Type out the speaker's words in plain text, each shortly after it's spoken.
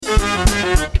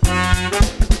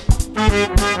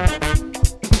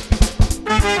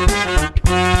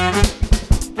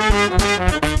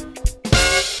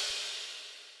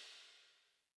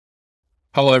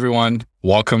Hello, everyone.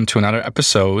 Welcome to another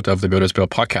episode of the Builders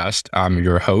Build podcast. I'm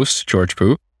your host, George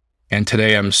Boo. And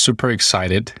today I'm super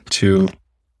excited to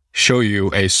show you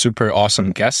a super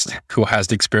awesome guest who has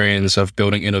the experience of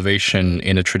building innovation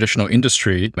in a traditional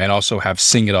industry and also have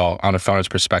seen it all on a founder's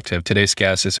perspective. Today's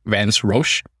guest is Vance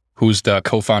Roush, who's the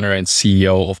co-founder and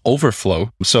CEO of Overflow.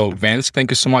 So Vance,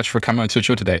 thank you so much for coming on to the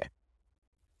show today.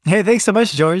 Hey, thanks so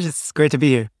much, George. It's great to be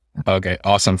here. Okay,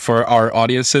 awesome. For our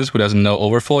audiences who doesn't know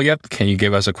Overflow yet, can you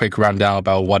give us a quick rundown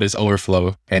about what is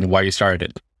Overflow and why you started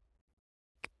it?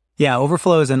 Yeah,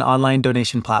 Overflow is an online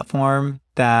donation platform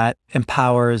that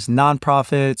empowers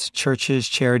nonprofits, churches,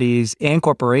 charities, and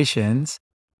corporations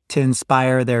to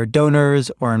inspire their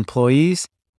donors or employees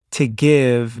to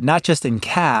give not just in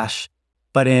cash,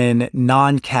 but in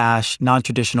non-cash,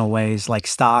 non-traditional ways like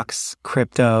stocks,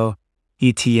 crypto,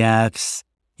 ETFs,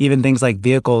 even things like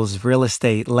vehicles, real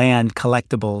estate, land,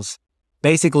 collectibles.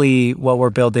 Basically, what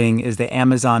we're building is the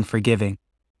Amazon for giving.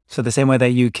 So the same way that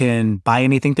you can buy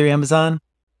anything through Amazon,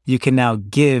 you can now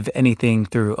give anything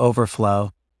through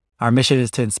Overflow. Our mission is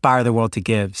to inspire the world to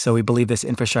give. So we believe this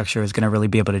infrastructure is going to really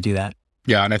be able to do that.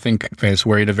 Yeah, and I think, Vance,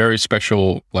 we're in a very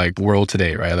special world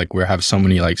today, right? Like we have so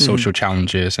many social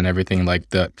challenges and everything, like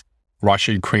the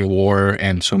Russia-Ukraine war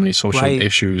and so many social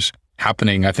issues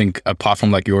happening. I think a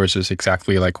platform like yours is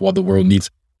exactly like what the world needs.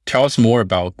 Tell us more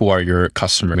about who are your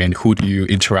customers and who do you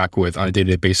interact with on a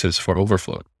day-to-day basis for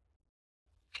Overflow?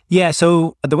 Yeah,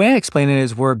 so the way I explain it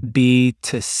is we're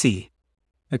B2C.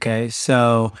 Okay,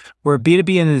 so we're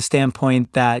B2B in the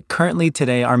standpoint that currently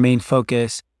today our main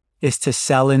focus is to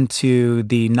sell into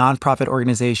the nonprofit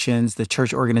organizations, the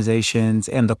church organizations,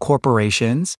 and the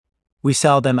corporations. We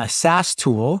sell them a SaaS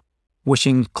tool, which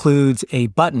includes a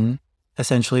button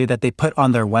essentially that they put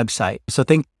on their website. So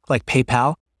think like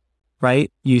PayPal, right?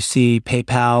 You see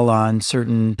PayPal on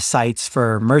certain sites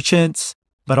for merchants,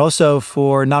 but also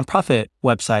for nonprofit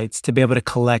websites to be able to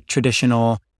collect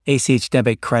traditional ACH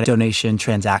debit credit donation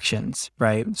transactions,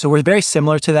 right? So we're very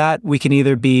similar to that. We can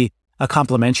either be a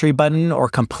complementary button or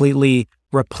completely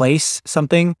replace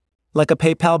something like a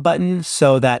PayPal button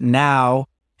so that now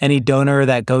any donor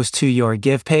that goes to your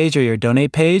give page or your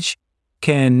donate page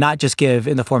can not just give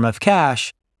in the form of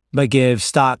cash, but give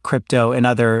stock, crypto, and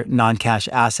other non-cash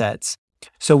assets.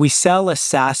 So we sell a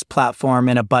SaaS platform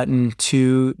and a button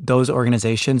to those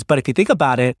organizations. But if you think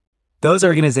about it, those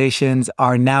organizations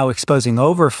are now exposing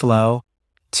Overflow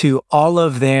to all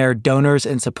of their donors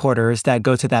and supporters that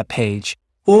go to that page.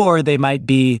 Or they might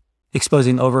be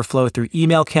exposing Overflow through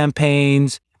email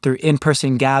campaigns, through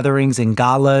in-person gatherings and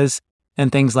galas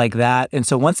and things like that. And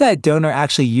so once that donor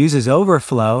actually uses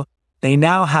Overflow, they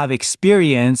now have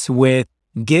experience with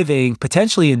giving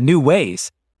potentially in new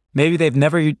ways. Maybe they've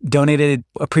never donated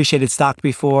appreciated stock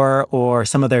before or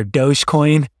some of their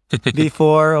Dogecoin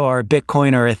before or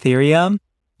Bitcoin or Ethereum.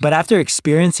 But after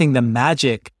experiencing the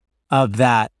magic of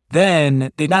that,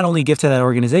 then they not only give to that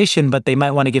organization, but they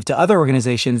might want to give to other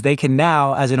organizations. They can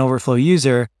now, as an Overflow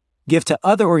user, give to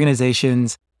other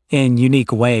organizations in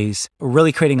unique ways,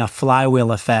 really creating a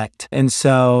flywheel effect. And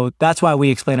so that's why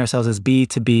we explain ourselves as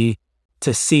B2B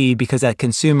to C, because that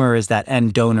consumer is that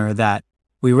end donor that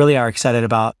we really are excited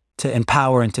about to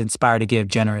empower and to inspire to give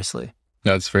generously.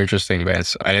 That's very interesting,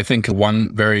 Vance. And I think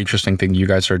one very interesting thing you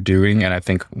guys are doing, and I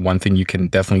think one thing you can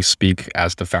definitely speak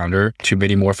as the founder to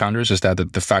many more founders is that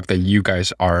the fact that you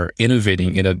guys are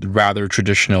innovating in a rather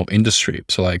traditional industry.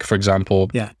 So like, for example,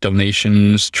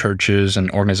 donations, churches and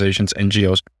organizations,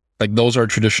 NGOs, like those are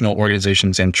traditional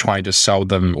organizations, and trying to sell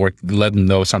them or let them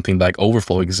know something like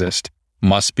Overflow exists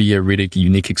must be a really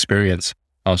unique experience.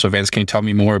 So Vance, can you tell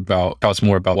us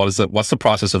more about what's the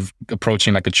process of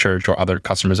approaching like a church or other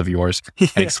customers of yours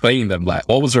and explaining them that?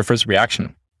 What was their first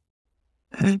reaction?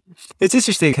 It's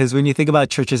interesting because when you think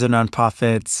about churches and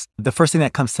nonprofits, the first thing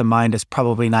that comes to mind is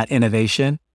probably not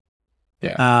innovation.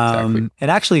 Yeah, exactly.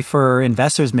 And actually for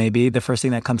investors, maybe the first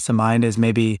thing that comes to mind is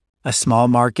maybe a small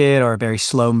market or a very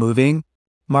slow moving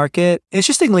market.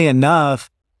 Interestingly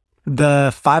enough,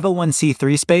 the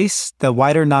 501c3 space, the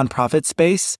wider nonprofit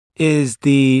space, is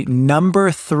the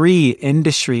number 3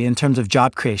 industry in terms of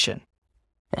job creation.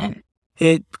 Wow.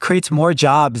 It creates more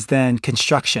jobs than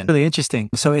construction. Really interesting.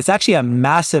 So it's actually a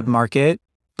massive market,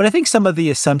 but I think some of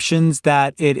the assumptions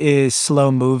that it is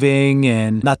slow moving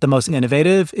and not the most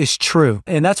innovative is true.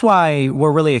 And that's why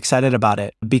we're really excited about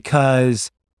it,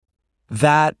 because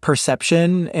that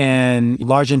perception and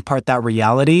large in part that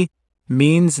reality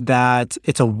means that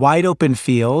it's a wide open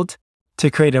field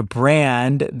to create a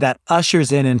brand that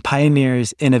ushers in and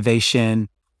pioneers innovation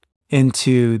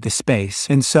into the space.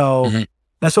 And so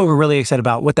that's what we're really excited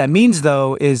about. What that means,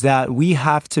 though, is that we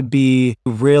have to be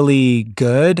really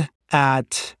good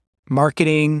at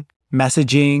marketing,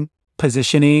 messaging,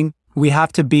 positioning, we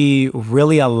have to be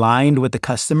really aligned with the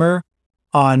customer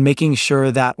on making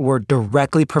sure that we're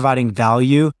directly providing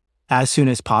value as soon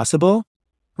as possible,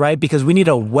 right? Because we need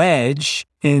a wedge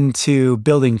into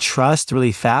building trust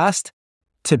really fast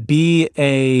to be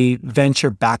a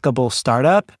venture backable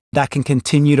startup that can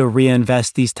continue to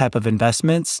reinvest these type of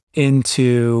investments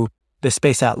into the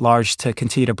space at large to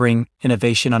continue to bring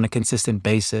innovation on a consistent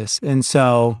basis. And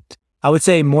so I would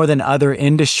say more than other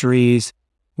industries,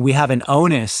 we have an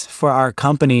onus for our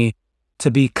company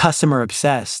to be customer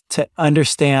obsessed, to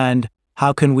understand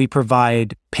how can we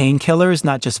provide painkillers,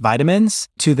 not just vitamins,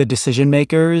 to the decision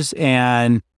makers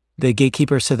and the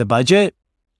gatekeepers to the budget,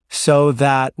 so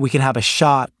that we can have a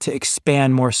shot to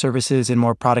expand more services and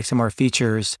more products and more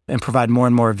features and provide more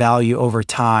and more value over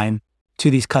time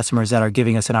to these customers that are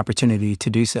giving us an opportunity to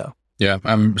do so. Yeah,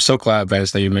 I'm so glad,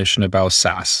 Vance, that you mentioned about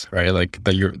SaaS, right? Like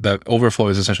that Overflow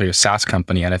is essentially a SaaS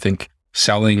company, and I think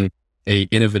selling a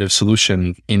innovative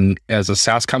solution as a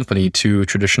SaaS company to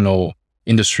traditional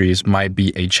industries might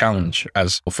be a challenge.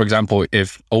 As for example,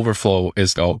 if Overflow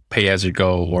is pay as you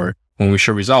go, or when we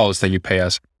show results that you pay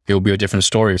us, it will be a different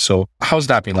story. So how's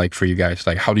that been like for you guys?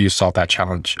 Like, how do you solve that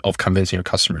challenge of convincing your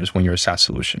customers when you're a SaaS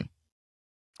solution?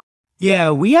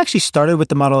 Yeah, we actually started with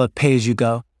the model of pay as you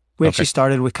go. We actually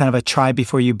started with kind of a try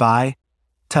before you buy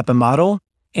type of model.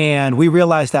 And we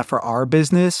realized that for our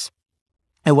business,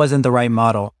 it wasn't the right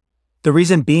model. The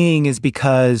reason being is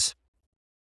because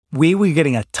we were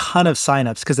getting a ton of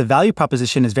signups because the value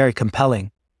proposition is very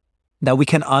compelling, that we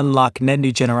can unlock net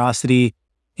new generosity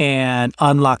and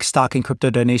unlock stock and crypto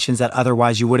donations that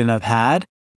otherwise you wouldn't have had.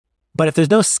 But if there's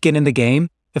no skin in the game,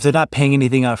 if they're not paying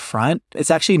anything up front, it's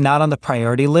actually not on the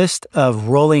priority list of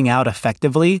rolling out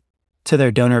effectively to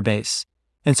their donor base.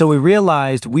 And so we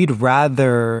realized we'd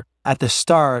rather at the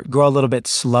start grow a little bit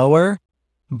slower,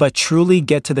 but truly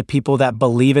get to the people that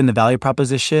believe in the value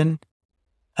proposition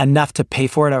enough to pay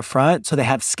for it up front so they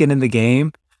have skin in the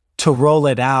game to roll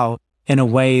it out in a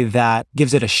way that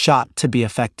gives it a shot to be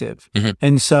effective. Mm-hmm.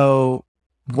 And so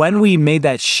when we made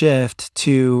that shift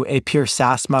to a pure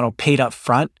SaaS model, paid up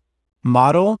front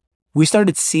model, we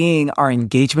started seeing our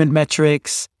engagement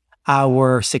metrics,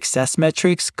 our success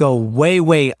metrics go way,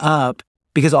 way up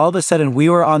because all of a sudden we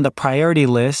were on the priority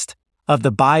list of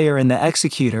the buyer and the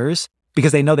executors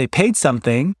because they know they paid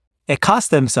something, it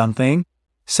cost them something.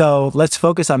 So let's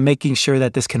focus on making sure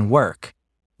that this can work,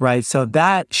 right? So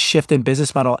that shift in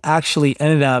business model actually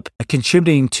ended up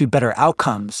contributing to better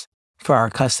outcomes for our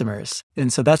customers.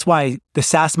 And so that's why the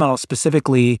SaaS model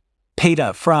specifically paid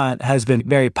up front has been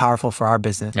very powerful for our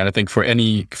business. And I think for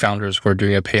any founders who are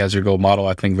doing a pay-as-you-go model,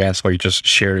 I think Vance, what you just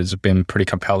shared has been pretty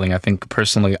compelling. I think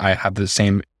personally, I have the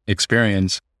same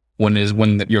experience. When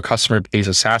your customer pays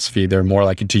a SaaS fee, they're more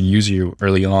likely to use you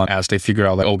early on as they figure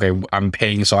out like, okay, I'm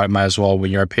paying, so I might as well. When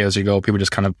you're a pay-as-you-go, people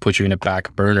just kind of put you in a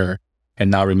back burner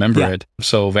and not remember it.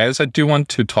 So Vance, I do want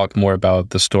to talk more about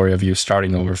the story of you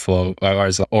starting Overflow,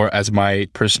 or as my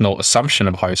personal assumption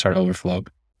of how you started Overflow.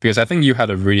 Because I think you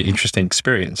had a really interesting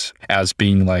experience as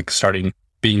being a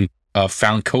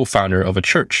co-founder of a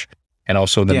church and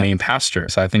also the main pastor.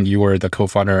 So I think you were the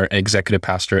co-founder and executive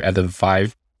pastor at the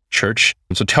Vive church.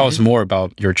 So tell us more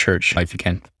about your church, if you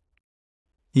can.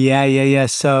 Yeah.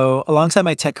 So alongside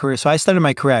my tech career, so I started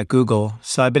my career at Google.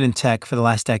 So I've been in tech for the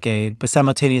last decade, but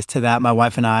simultaneous to that, my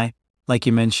wife and I, like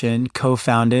you mentioned,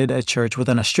 co-founded a church with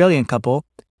an Australian couple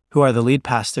who are the lead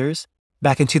pastors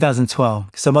back in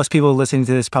 2012. So most people listening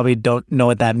to this probably don't know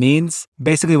what that means.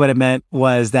 Basically what it meant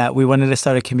was that we wanted to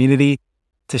start a community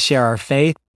to share our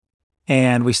faith.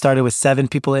 And we started with 7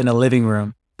 people in a living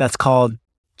room. That's called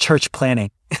church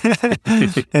planning.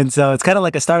 And so it's kind of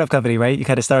like a startup company, right? You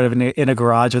kind of started in a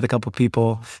garage with a couple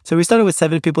people. So we started with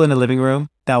 7 people in a living room.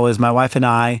 That was my wife and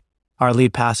I, our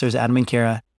lead pastors, Adam and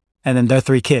Kira, and then their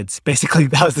 3 kids. Basically,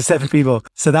 that was the 7 people.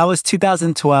 So that was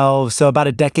 2012. So about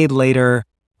a decade later,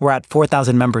 we're at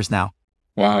 4,000 members now.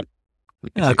 Wow.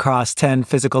 Across 10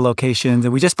 physical locations.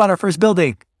 And we just bought our first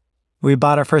building. We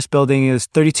bought our first building. It was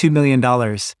 $32 million.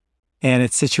 And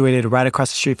it's situated right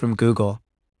across the street from Google.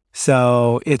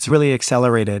 So it's really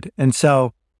accelerated. And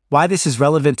so why this is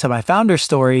relevant to my founder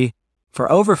story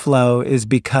for Overflow is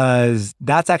because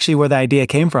that's actually where the idea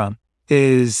came from,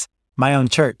 is my own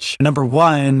church. Number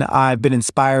one, I've been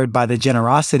inspired by the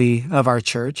generosity of our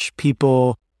church,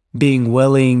 people being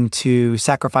willing to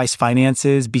sacrifice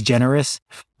finances, be generous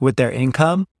with their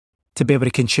income to be able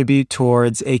to contribute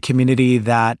towards a community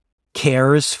that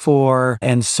cares for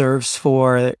and serves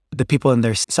for the people in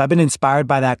there. So I've been inspired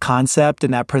by that concept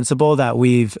and that principle that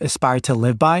we've aspired to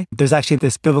live by. There's actually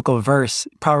this biblical verse,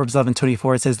 Proverbs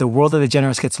 11:24. It says, "The world of the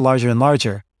generous gets larger and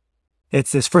larger."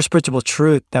 It's this first principle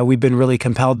truth that we've been really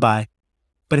compelled by.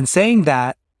 But in saying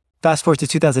that, fast forward to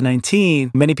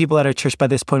 2019, many people at our church by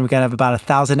this point, we got to have about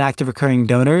 1,000 active recurring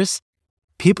donors.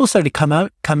 People started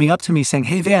coming up to me saying,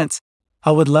 "Hey, Vance,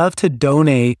 I would love to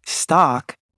donate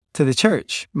stock to the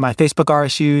church. My Facebook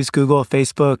RSUs, Google,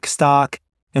 Facebook, stock,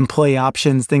 employee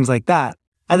options, things like that."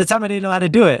 At the time, I didn't know how to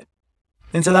do it.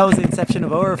 And so that was the inception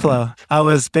of Overflow. I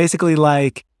was basically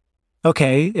like,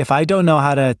 okay, if I don't know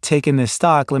how to take in this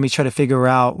stock, let me try to figure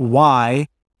out why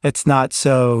it's not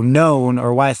so known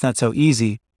or why it's not so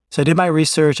easy. So I did my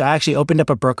research. I actually opened up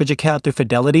a brokerage account through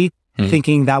Fidelity,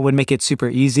 thinking that would make it super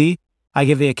easy. I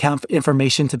gave the account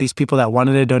information to these people that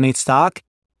wanted to donate stock,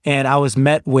 and I was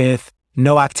met with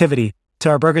no activity to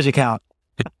our brokerage account.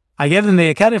 I gave them the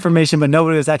account information, but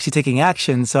nobody was actually taking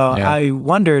action. So I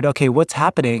wondered, okay, what's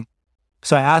happening?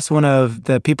 So I asked one of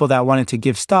the people that wanted to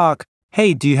give stock,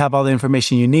 "Hey, do you have all the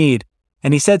information you need?"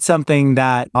 And he said something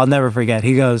that I'll never forget.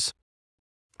 He goes,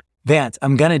 "Vance,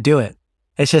 I'm going to do it.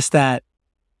 It's just that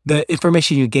the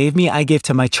information you gave me, I gave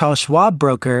to my Charles Schwab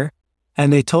broker,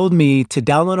 and they told me to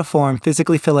download a form,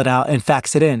 physically fill it out, and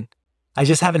fax it in. I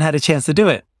just haven't had a chance to do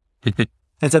it."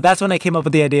 And so that's when I came up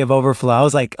with the idea of Overflow. I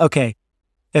was like, okay,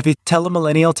 if you tell a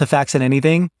millennial to fax in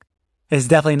anything, it's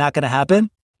definitely not going to happen.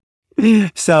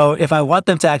 So if I want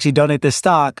them to actually donate this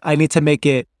stock, I need to make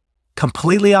it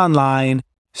completely online,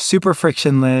 super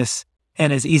frictionless,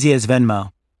 and as easy as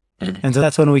Venmo. And so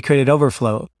that's when we created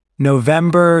Overflow.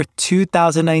 November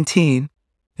 2019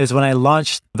 is when I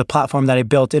launched the platform that I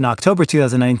built in October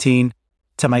 2019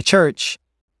 to my church.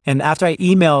 And after I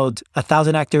emailed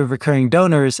 1,000 active recurring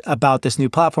donors about this new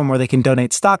platform where they can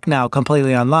donate stock now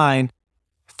completely online,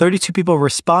 32 people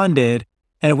responded,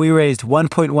 and we raised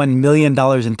 $1.1 million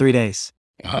in 3 days.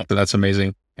 Wow, that's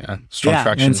amazing. Yeah, strong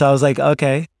traction. And so I was like,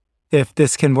 okay, if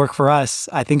this can work for us,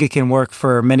 I think it can work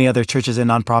for many other churches and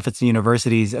nonprofits and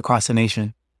universities across the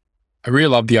nation. I really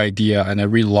love the idea, and I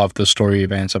really love the story,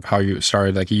 Vance, of how you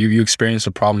started. Like you experienced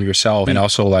the problem yourself, and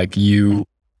also like you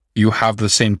have the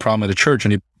same problem at the church,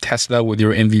 and you tested out with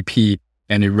your MVP,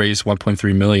 and it raised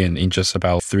 1.3 million in just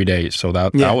about 3 days. So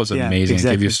that was amazing.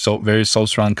 Exactly. It gave you so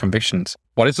strong convictions.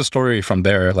 What is the story from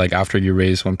there? Like after you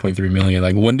raised 1.3 million,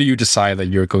 like when do you decide that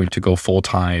you're going to go full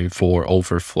time for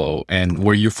Overflow? And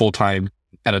were you full time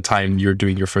at a time you're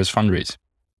doing your first fundraise?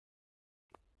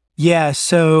 Yeah,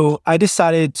 so I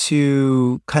decided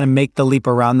to kind of make the leap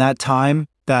around that time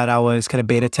that I was kind of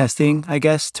beta testing, I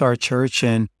guess, to our church,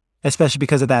 and especially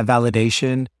because of that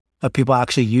validation of people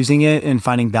actually using it and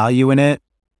finding value in it.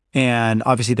 And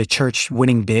obviously the church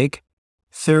winning big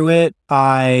through it,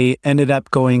 I ended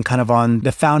up going kind of on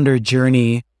the founder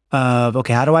journey of,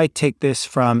 okay, how do I take this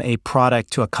from a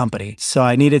product to a company? So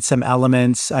I needed some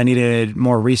elements. I needed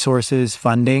more resources,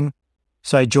 funding.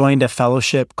 So I joined a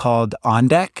fellowship called On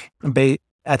Deck,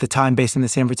 at the time based in the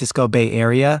San Francisco Bay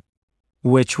Area,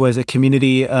 which was a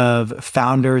community of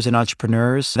founders and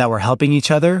entrepreneurs that were helping each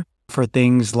other for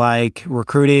things like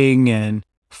recruiting and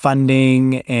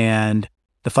funding and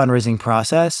the fundraising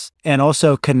process, and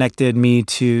also connected me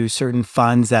to certain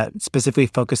funds that specifically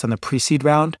focus on the pre-seed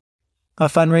round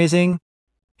of fundraising.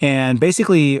 And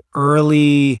basically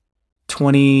early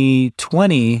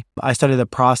 2020, I started the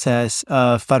process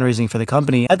of fundraising for the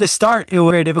company. At the start, it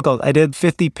was very difficult. I did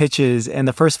 50 pitches, and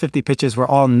the first 50 pitches were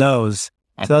all no's.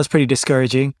 So that was pretty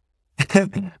discouraging.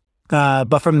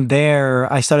 But from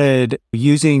there, I started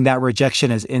using that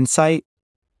rejection as insight,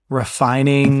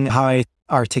 refining how I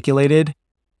articulated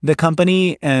the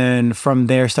company, and from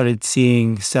there started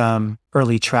seeing some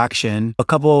early traction. A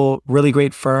couple really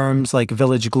great firms like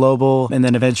Village Global, and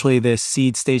then eventually this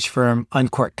seed stage firm,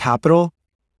 Uncork Capital,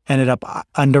 ended up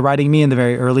underwriting me in the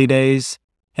very early days.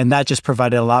 And that just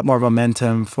provided a lot more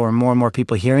momentum for more and more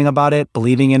people hearing about it,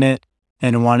 believing in it,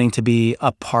 and wanting to be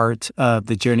a part of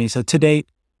the journey. So to date,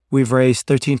 we've raised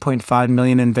 $13.5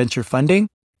 million in venture funding,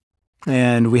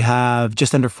 and we have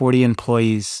just under 40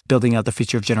 employees building out the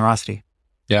future of generosity.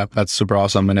 Yeah, that's super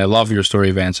awesome. And I love your story,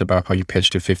 Vance, about how you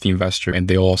pitched to 50 investors and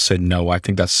they all said no. I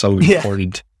think that's so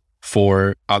important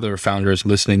for other founders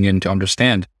listening in to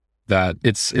understand that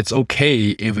it's okay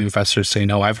if investors say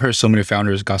no. I've heard so many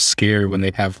founders got scared when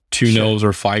they have 2 no's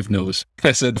or 5 no's.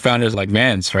 I said founders like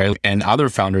Vance, right? And other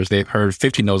founders, they've heard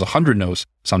 50 no's, 100 no's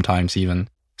sometimes even.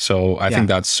 So I think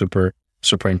that's super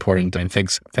important. And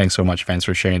thanks so much, Vance,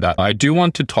 for sharing that. I do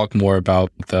want to talk more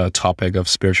about the topic of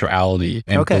spirituality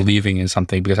and believing in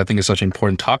something, because I think it's such an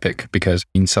important topic, because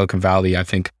in Silicon Valley, I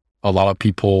think a lot of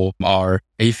people are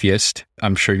atheist.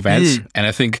 I'm sure Vance. And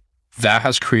I think that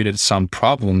has created some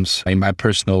problems. In my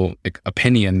personal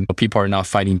opinion, people are not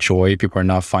finding joy. People are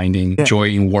not finding joy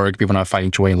in work. People are not finding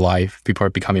joy in life. People are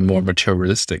becoming more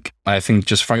materialistic. And I think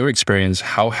just from your experience,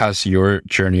 how has your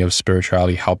journey of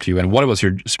spirituality helped you? And what was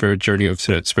your journey of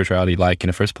spirituality like in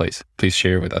the first place? Please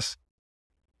share with us.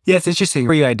 Yeah, it's interesting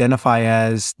where you identify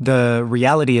as the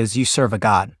reality is you serve a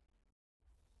God.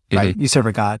 Right? You serve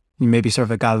a God. You maybe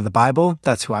serve a God of the Bible.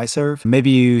 That's who I serve. Maybe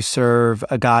you serve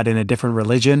a God in a different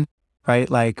religion, right?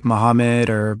 Like Muhammad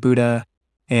or Buddha,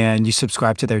 and you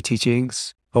subscribe to their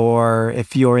teachings. Or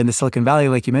if you're in the Silicon Valley,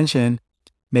 like you mentioned,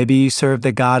 maybe you serve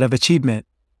the God of achievement,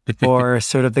 or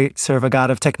serve a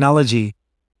God of technology,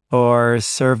 or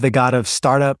serve the God of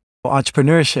startup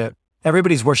entrepreneurship.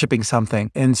 Everybody's worshiping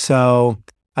something. And so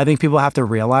I think people have to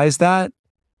realize that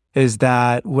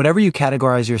whatever you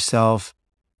categorize yourself,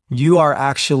 you are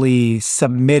actually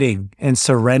submitting and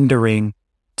surrendering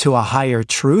to a higher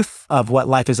truth of what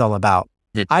life is all about.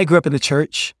 I grew up in the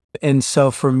church. And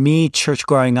so for me, church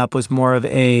growing up was more of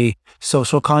a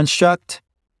social construct.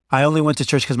 I only went to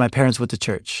church because my parents went to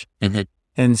church. And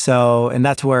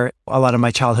that's where a lot of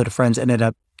my childhood friends ended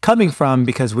up coming from,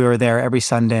 because we were there every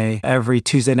Sunday, every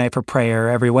Tuesday night for prayer,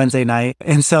 every Wednesday night.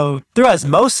 And so through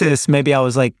osmosis, maybe I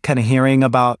was like kind of hearing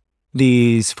about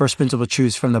these first principle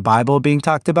truths from the Bible being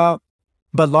talked about.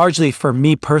 But largely for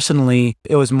me personally,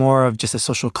 it was more of just a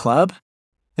social club.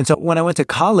 And so when I went to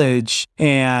college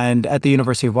and at the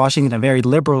University of Washington, a very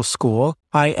liberal school,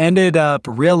 I ended up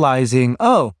realizing,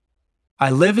 oh, I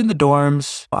live in the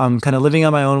dorms. I'm kind of living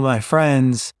on my own with my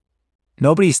friends.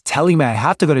 Nobody's telling me I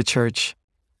have to go to church.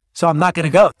 So I'm not going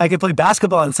to go. I can play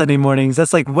basketball on Sunday mornings.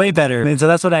 That's like way better. And so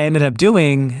that's what I ended up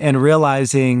doing, and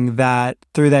realizing that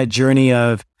through that journey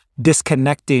of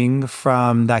disconnecting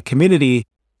from that community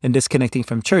and disconnecting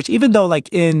from church, even though like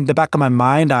in the back of my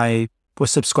mind, I was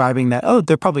subscribing that, oh,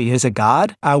 there probably is a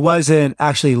God. I wasn't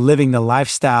actually living the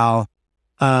lifestyle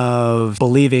of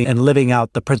believing and living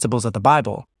out the principles of the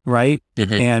Bible, right?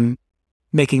 And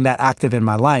making that active in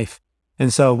my life.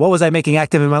 And so what was I making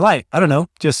active in my life? I don't know,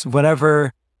 just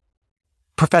whatever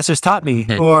professors taught me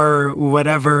or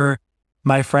whatever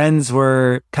my friends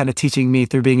were kind of teaching me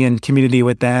through being in community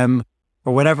with them,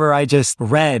 or whatever I just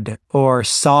read or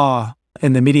saw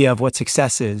in the media of what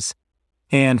success is.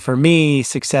 And for me,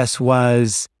 success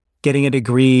was getting a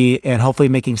degree and hopefully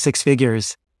making 6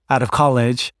 figures out of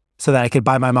college so that I could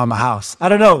buy my mom a house. I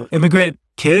don't know, immigrant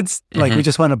kids, like we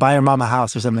just want to buy our mom a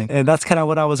house or something. And that's kind of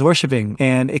what I was worshiping.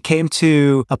 And it came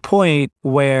to a point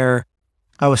where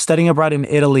I was studying abroad in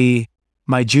Italy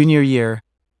my junior year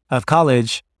of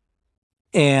college,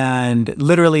 and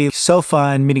literally so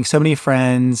fun, meeting so many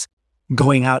friends,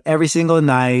 going out every single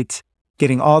night,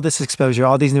 getting all this exposure,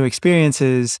 all these new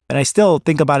experiences. And I still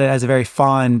think about it as a very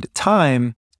fond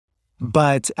time.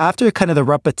 But after kind of the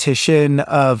repetition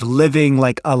of living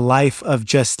like a life of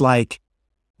just like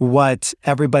what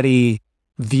everybody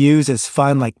views as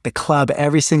fun, like the club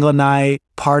every single night,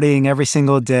 partying every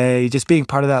single day, just being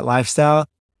part of that lifestyle,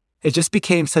 it just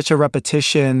became such a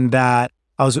repetition that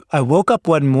I woke up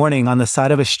one morning on the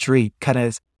side of a street, kind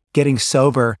of getting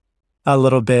sober a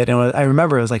little bit. And I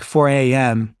remember it was like 4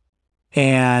 a.m.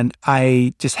 And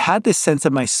I just had this sense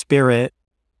of my spirit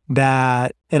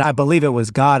that, and I believe it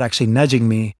was God actually nudging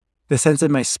me, the sense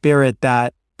in my spirit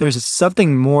that there's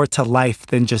something more to life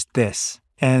than just this.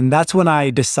 And that's when I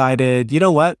decided, you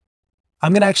know what?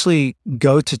 I'm going to actually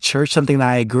go to church, something that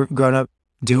I grown up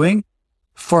doing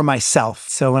for myself.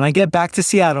 So when I get back to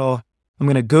Seattle, I'm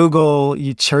going to Google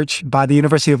church by the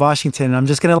University of Washington. And I'm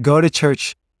just going to go to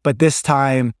church, but this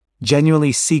time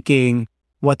genuinely seeking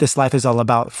what this life is all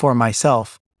about for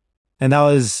myself. And that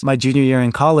was my junior year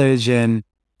in college, and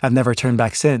I've never turned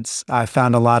back since. I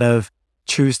found a lot of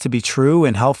truths to be true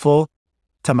and helpful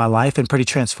to my life and pretty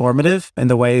transformative in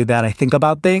the way that I think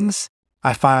about things.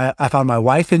 I found my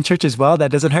wife in church as well.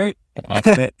 That doesn't hurt.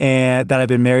 And that I've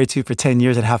been married to for 10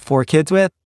 years and have 4 kids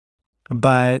with.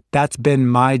 But that's been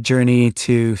my journey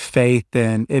to faith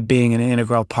and it being an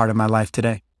integral part of my life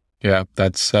today. Yeah,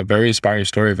 that's a very inspiring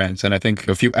story, Vance. And I think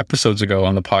a few episodes ago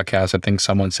on the podcast, I think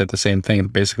someone said the same thing.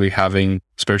 Basically, having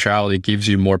spirituality gives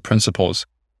you more principles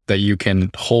that you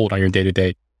can hold on your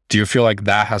day-to-day. Do you feel like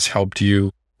that has helped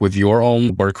you with your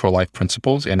own work or life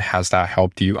principles? And has that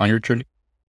helped you on your journey?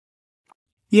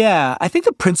 Yeah, I think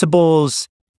the principles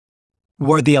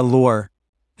were the allure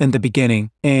in the beginning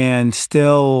and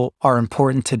still are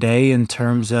important today in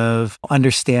terms of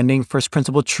understanding first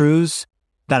principle truths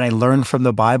that I learned from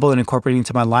the Bible and incorporating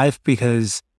into my life,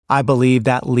 because I believe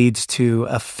that leads to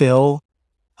a fill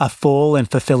a full and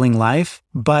fulfilling life.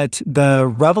 But the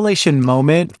revelation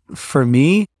moment for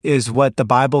me is what the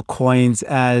Bible coins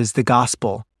as the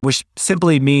gospel, which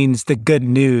simply means the good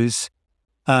news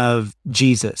of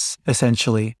Jesus,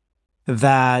 essentially,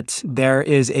 that there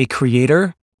is a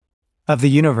creator of the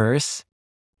universe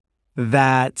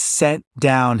that sent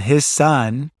down his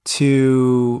son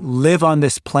to live on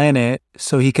this planet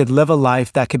so he could live a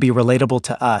life that could be relatable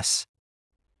to us.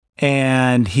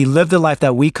 And he lived a life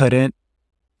that we couldn't,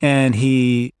 and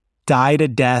he died a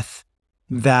death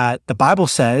that the Bible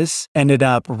says ended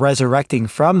up resurrecting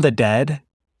from the dead,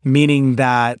 meaning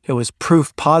that it was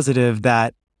proof positive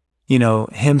that,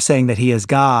 him saying that he is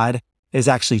God is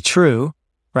actually true,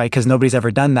 right? Because nobody's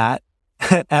ever done that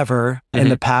ever in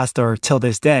the past or till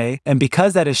this day. And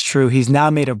because that is true, he's now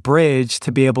made a bridge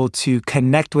to be able to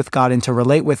connect with God and to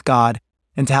relate with God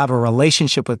and to have a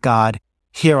relationship with God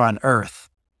here on earth.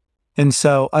 And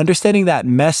so understanding that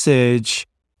message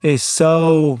is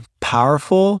so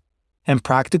powerful and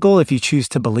practical if you choose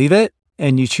to believe it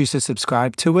and you choose to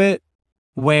subscribe to it,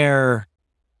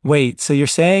 so you're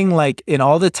saying like in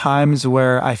all the times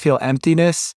where I feel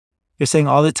emptiness, you're saying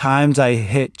all the times I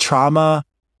hit trauma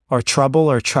or trouble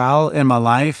or trial in my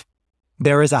life,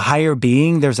 there is a higher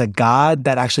being, there's a God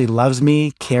that actually loves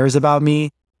me, cares about me,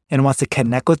 and wants to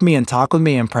connect with me and talk with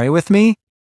me and pray with me?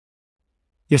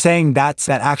 You're saying that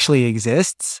actually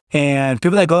exists? And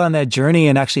people that go on that journey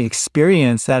and actually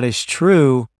experience that is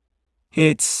true,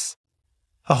 it's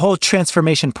a whole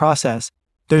transformation process.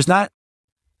 There's not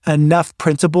enough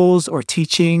principles or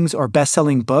teachings or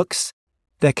best-selling books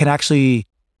that can actually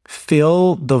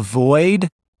fill the void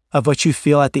of what you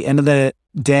feel at the end of the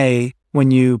day when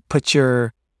you put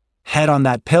your head on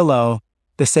that pillow,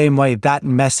 the same way that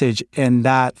message and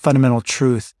that fundamental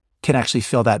truth can actually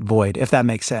fill that void, if that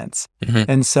makes sense.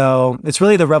 And so it's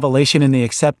really the revelation and the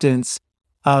acceptance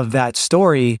of that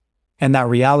story and that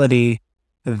reality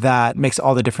that makes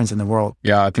all the difference in the world.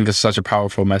 Yeah, I think this is such a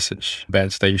powerful message,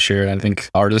 Vance, that you shared. I think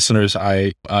our listeners,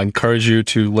 I encourage you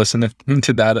to listen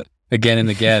to that again and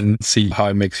again, see how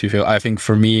it makes you feel. I think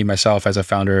for me, myself as a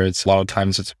founder, it's a lot of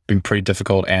times it's been pretty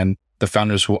difficult. And the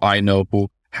founders who I know who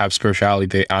have spirituality,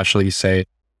 they actually say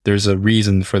there's a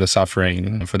reason for their suffering,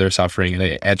 and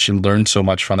they actually learn so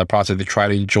much from the process. They try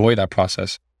to enjoy that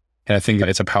process. And I think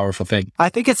it's a powerful thing. I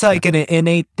think it's like an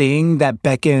innate thing that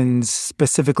beckons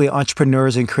specifically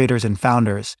entrepreneurs and creators and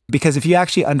founders. Because if you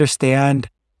actually understand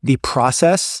the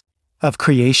process of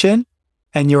creation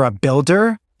and you're a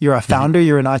builder, you're a founder,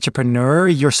 you're an entrepreneur,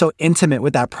 you're so intimate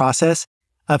with that process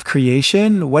of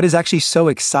creation, what is actually so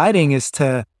exciting is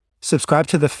to subscribe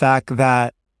to the fact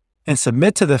that and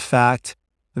submit to the fact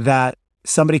that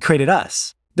somebody created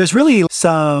us. There's really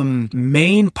some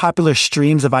main popular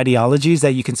streams of ideologies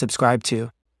that you can subscribe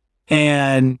to.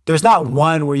 And there's not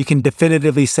one where you can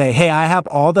definitively say, hey, I have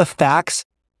all the facts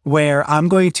where I'm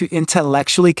going to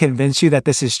intellectually convince you that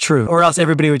this is true, or else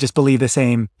everybody would just believe the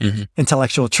same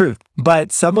intellectual truth.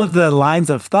 But some of the lines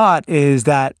of thought is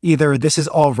that either this is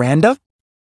all random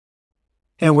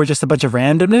and we're just a bunch of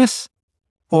randomness,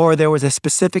 or there was a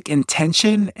specific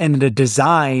intention and a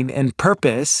design and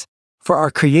purpose for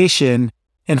our creation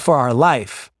and for our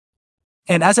life.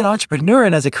 And as an entrepreneur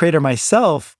and as a creator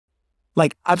myself,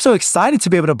 like I'm so excited to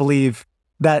be able to believe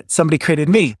that somebody created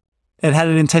me and had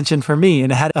an intention for me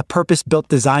and had a purpose-built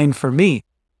design for me.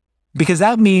 Because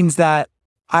that means that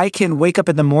I can wake up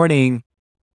in the morning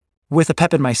with a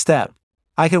pep in my step.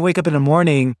 I can wake up in the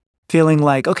morning feeling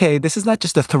like, okay, this is not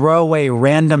just a throwaway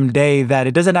random day that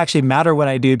it doesn't actually matter what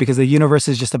I do because the universe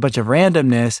is just a bunch of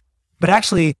randomness, but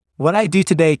actually what I do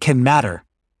today can matter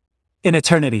in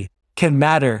eternity, can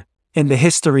matter in the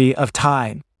history of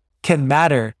time, can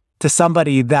matter to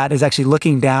somebody that is actually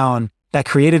looking down, that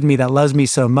created me, that loves me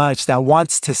so much, that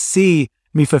wants to see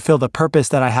me fulfill the purpose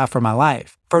that I have for my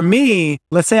life. For me,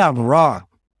 let's say I'm wrong.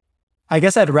 I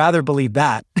guess I'd rather believe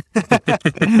that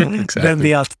than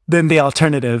the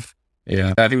alternative.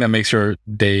 Yeah, I think that makes your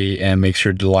day and makes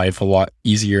your life a lot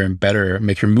easier and better,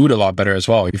 make your mood a lot better as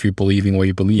well if you believe in what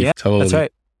you believe. Yeah, totally. That's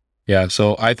right. Yeah,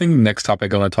 so I think the next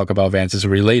topic I want to talk about, Vance, is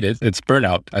related. It's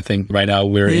burnout. I think right now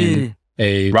we're in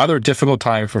a rather difficult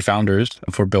time for founders,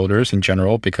 for builders in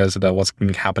general, because of what's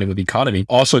been happening with the economy.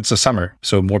 Also, it's the summer,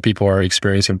 so more people are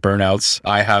experiencing burnouts.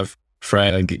 I have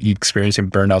friends experiencing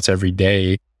burnouts every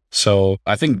day. So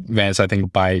I think, Vance,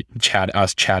 by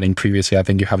us chatting previously, I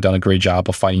think you have done a great job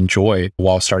of finding joy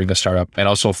while starting the startup and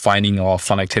also finding all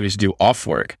fun activities to do off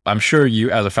work. I'm sure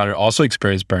you as a founder also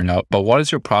experience burnout, but what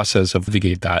is your process of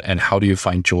navigate that and how do you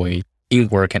find joy in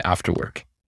work and after work?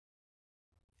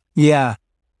 Yeah.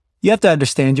 You have to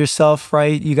understand yourself,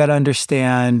 right? You got to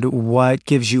understand what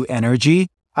gives you energy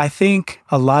I think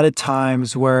a lot of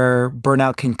times where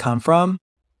burnout can come from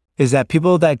is that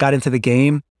people that got into the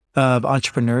game of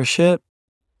entrepreneurship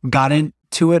got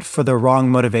into it for the wrong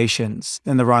motivations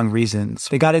and the wrong reasons.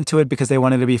 They got into it because they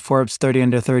wanted to be Forbes 30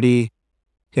 under 30.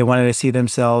 They wanted to see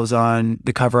themselves on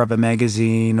the cover of a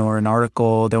magazine or an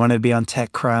article. They wanted to be on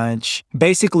TechCrunch.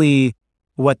 Basically,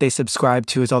 what they subscribe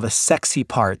to is all the sexy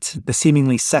parts, the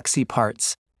seemingly sexy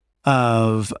parts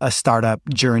of a startup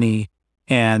journey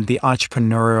and the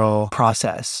entrepreneurial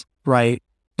process, right?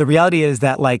 The reality is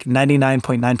that like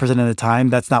 99.9% of the time,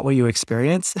 that's not what you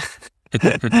experience.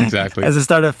 Exactly. As a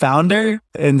startup founder.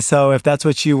 And so if that's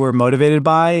what you were motivated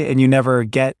by and you never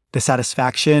get the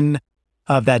satisfaction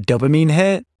of that dopamine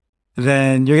hit,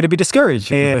 then you're going to be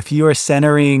discouraged. If you are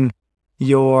centering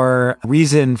your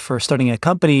reason for starting a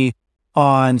company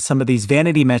on some of these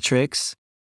vanity metrics,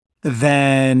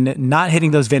 then not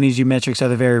hitting those vanity metrics are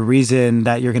the very reason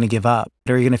that you're going to give up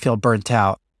or you're going to feel burnt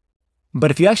out. But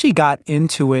if you actually got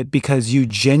into it because you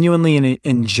genuinely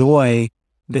enjoy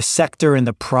the sector and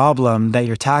the problem that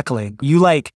you're tackling, you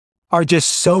like are just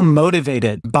so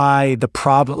motivated by the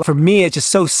problem. For me, it's just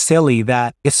so silly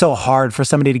that it's so hard for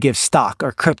somebody to give stock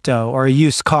or crypto or a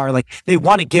used car. Like they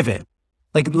want to give it.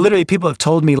 Like literally people have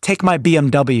told me, take my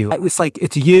BMW. It's like,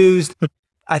 it's used.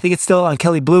 I think it's still on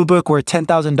Kelley Blue Book worth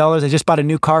 $10,000. I just bought a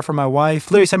new car for my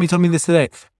wife. Literally somebody told me this today.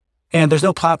 And there's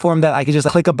no platform that I can just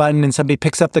click a button and somebody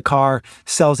picks up the car,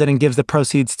 sells it and gives the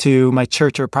proceeds to my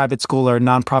church or private school or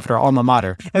nonprofit or alma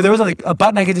mater. If there was like a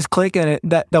button I could just click and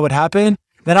that would happen,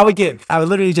 then I would give. I would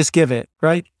literally just give it,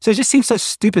 right? So it just seems so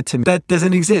stupid to me. That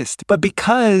doesn't exist. But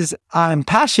because I'm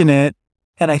passionate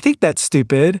and I think that's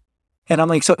stupid and I'm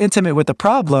like so intimate with the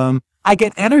problem, I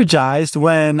get energized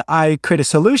when I create a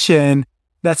solution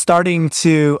that's starting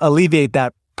to alleviate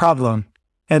that problem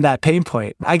and that pain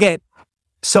point. I get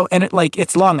so, and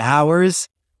it's long hours,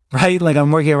 right? Like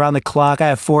I'm working around the clock. I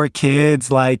have 4 kids.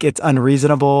 Like it's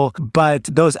unreasonable, but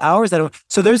those hours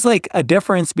so there's like a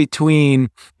difference between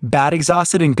bad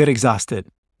exhausted and good exhausted.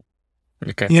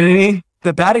 Okay. You know what I mean?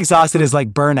 The bad exhausted is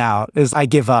like burnout, is I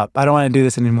give up. I don't want to do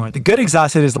this anymore. The good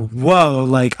exhausted is, whoa,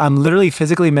 like I'm literally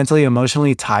physically, mentally,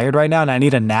 emotionally tired right now and I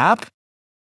need a nap.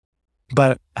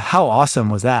 But how awesome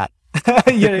was that?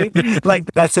 You know what I mean?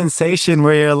 Like that sensation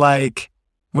where you're like,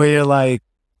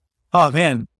 oh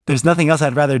man, there's nothing else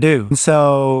I'd rather do. And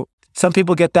so some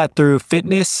people get that through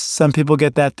fitness. Some people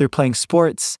get that through playing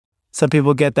sports. Some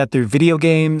people get that through video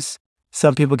games.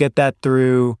 Some people get that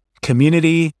through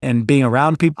community and being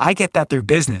around people. I get that through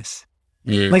business.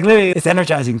 Yeah. Like literally it's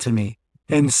energizing to me.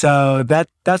 And so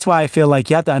that's why I feel like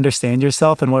you have to understand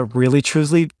yourself and what really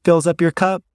truly fills up your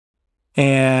cup.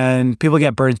 And people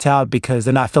get burnt out because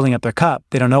they're not filling up their cup.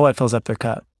 They don't know what fills up their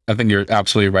cup. I think you're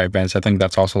absolutely right, Vance. I think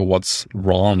that's also what's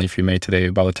wrong, if you may, today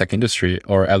about the tech industry,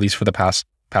 or at least for the past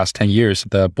 10 years,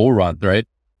 the bull run, right?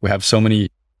 We have so many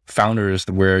founders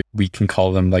where we can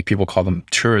call them, like people call them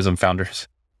tourism founders,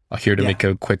 here to make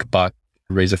a quick buck,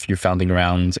 raise a few founding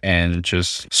rounds and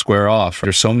just square off.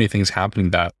 There's so many things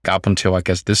happening that up until, I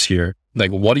guess, this year.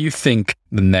 Like, what do you think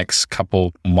the next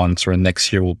couple months or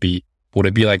next year will be? Would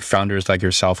it be like founders like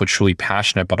yourself who are truly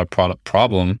passionate about a product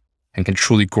problem and can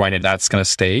truly grind it, that's going to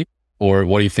stay? Or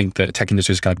what do you think the tech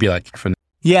industry is going to be like for them?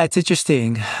 Yeah, it's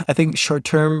interesting. I think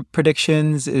short-term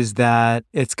predictions is that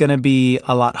it's going to be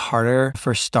a lot harder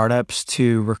for startups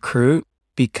to recruit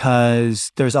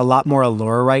because there's a lot more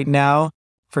allure right now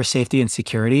for safety and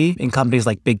security in companies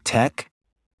like big tech.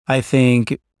 I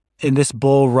think in this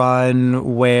bull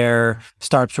run where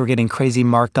startups were getting crazy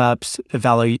markups,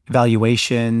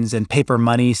 valuations, and paper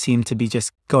money seemed to be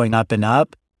just going up and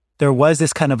up, there was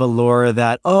this kind of allure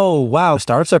that, oh, wow,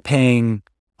 startups are paying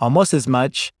almost as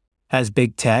much as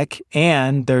big tech.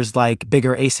 And there's like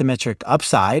bigger asymmetric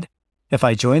upside. If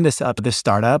I join this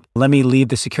startup, let me leave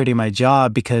the security of my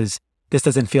job because this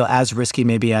doesn't feel as risky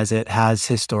maybe as it has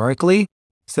historically.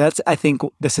 So that's, I think,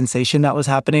 the sensation that was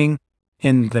happening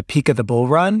in the peak of the bull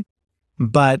run.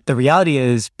 But the reality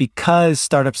is because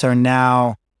startups are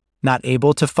now not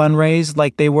able to fundraise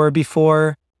like they were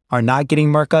before, are not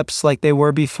getting markups like they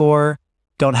were before,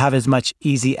 don't have as much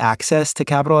easy access to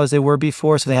capital as they were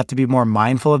before, so they have to be more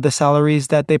mindful of the salaries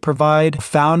that they provide.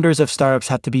 Founders of startups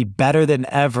have to be better than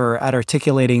ever at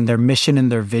articulating their mission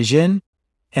and their vision,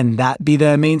 and that be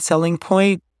the main selling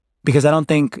point, because I don't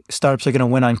think startups are going to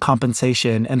win on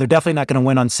compensation, and they're definitely not going to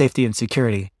win on safety and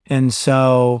security. And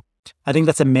so I think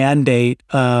that's a mandate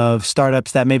of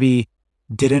startups that maybe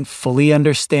didn't fully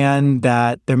understand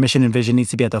that their mission and vision needs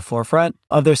to be at the forefront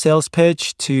of their sales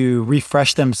pitch to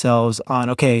refresh themselves on,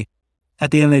 okay,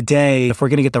 at the end of the day, if we're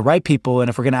going to get the right people and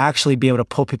if we're going to actually be able to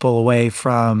pull people away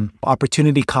from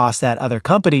opportunity costs at other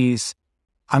companies,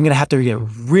 I'm going to have to get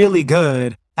really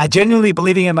good at genuinely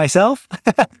believing in myself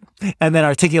and then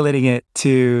articulating it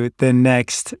to the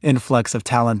next influx of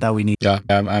talent that we need. Yeah,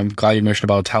 I'm glad you mentioned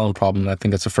about a talent problem. I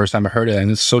think that's the first time I heard it. And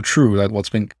it's so true that what's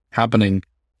been happening,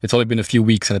 it's only been a few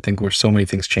weeks and I think there's so many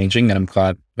things changing. And I'm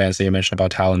glad, Vance, that you mentioned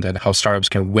about talent and how startups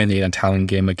can win in a talent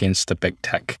game against the big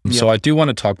tech. Yep. So I do want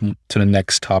to talk to the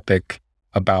next topic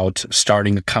about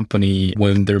starting a company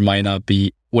when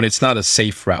it's not a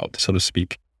safe route, so to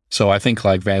speak. So I think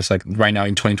like Vance, like right now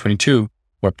in 2022,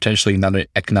 we're potentially another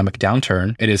economic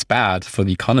downturn. It is bad for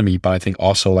the economy, but I think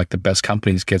also like the best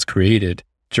companies gets created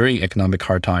during economic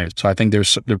hard times. So I think there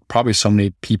are probably so many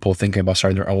people thinking about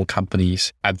starting their own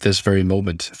companies at this very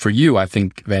moment. For you, I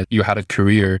think that you have a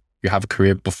career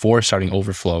before starting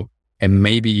Overflow, and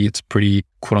maybe it's pretty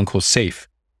quote unquote safe.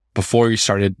 Before you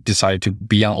decided to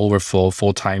be on Overflow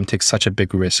full time, take such a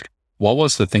big risk. What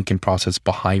was the thinking process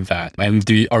behind that? And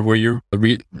were you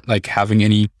having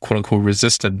any quote unquote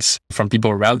resistance from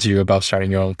people around you about starting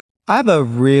your own? I have a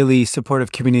really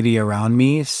supportive community around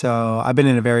me. So I've been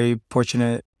in a very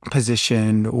fortunate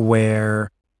position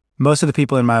where most of the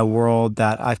people in my world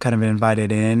that I've kind of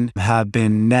invited in have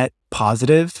been net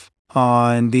positive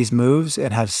on these moves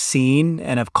and have seen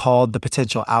and have called the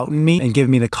potential out in me and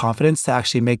given me the confidence to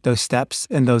actually make those steps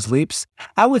and those leaps.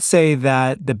 I would say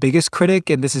that the biggest critic,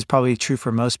 and this is probably true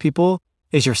for most people,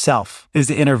 is yourself, is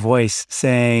the inner voice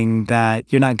saying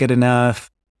that you're not good enough,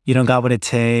 you don't got what it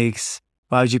takes,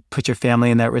 why would you put your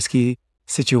family in that risky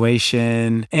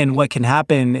situation? And what can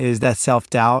happen is that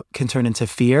self-doubt can turn into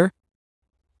fear.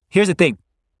 Here's the thing.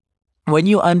 When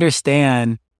you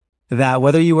understand that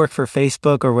whether you work for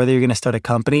Facebook or whether you're going to start a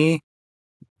company,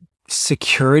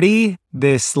 security,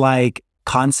 this like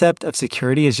concept of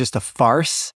security is just a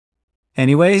farce.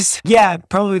 Anyways, yeah,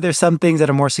 probably there's some things that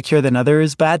are more secure than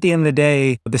others, but at the end of the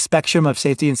day, the spectrum of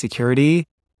safety and security,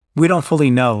 we don't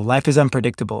fully know. Life is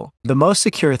unpredictable. The most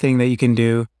secure thing that you can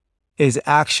do is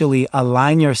actually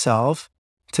align yourself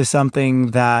to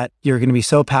something that you're going to be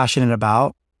so passionate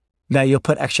about, that you'll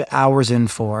put extra hours in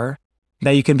for,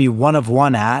 that you can be one of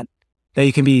one at, that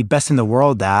you can be best in the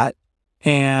world at.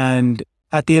 And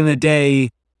at the end of the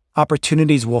day,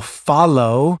 opportunities will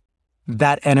follow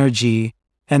that energy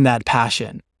and that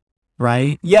passion,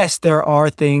 right? Yes, there are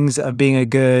things of being a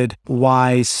good,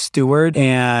 wise steward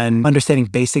and understanding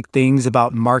basic things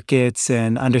about markets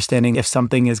and understanding if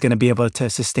something is going to be able to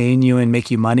sustain you and make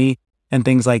you money and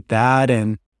things like that.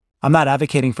 And I'm not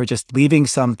advocating for just leaving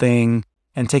something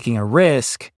and taking a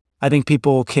risk. I think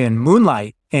people can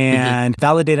moonlight and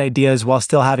validate ideas while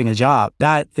still having a job.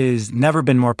 That has never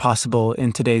been more possible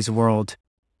in today's world.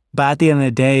 But at the end of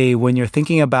the day, when you're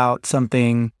thinking about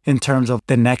something in terms of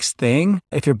the next thing,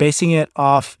 if you're basing it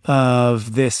off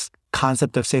of this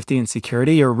concept of safety and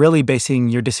security, you're really basing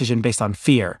your decision based on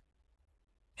fear.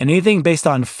 And anything based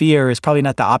on fear is probably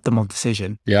not the optimal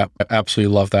decision. Yeah, I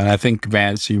absolutely love that. And I think,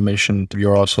 Vance, you mentioned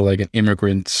you're also like an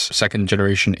immigrant, second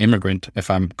generation immigrant,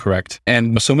 if I'm correct.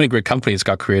 And so many great companies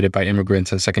got created by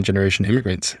immigrants and second generation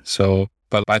immigrants.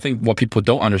 But I think what people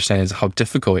don't understand is how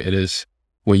difficult it is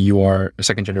when you are a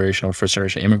second generation or first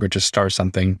generation immigrant to start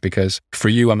something. Because for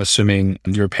you, I'm assuming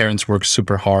your parents work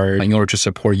super hard in order to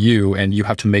support you, and you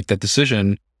have to make that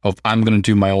decision of I'm going to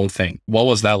do my own thing. What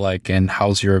was that like, and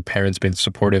how's your parents been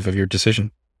supportive of your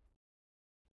decision?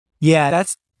 Yeah,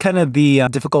 that's kind of the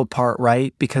difficult part,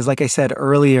 right? Because like I said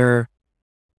earlier,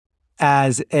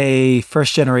 as a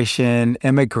first generation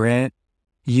immigrant,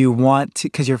 you want to,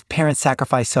 because your parents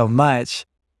sacrificed so much,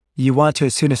 you want to,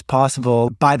 as soon as possible,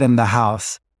 buy them the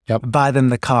house, buy them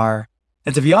the car.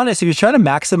 And to be honest, if you're trying to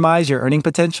maximize your earning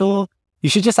potential, you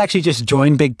should just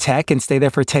join big tech and stay there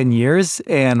for 10 years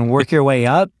and work your way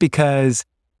up. Because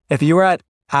if you were at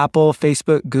Apple,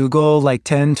 Facebook, Google like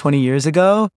 10, 20 years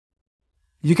ago,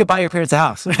 you could buy your parents a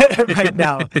house right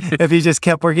now if you just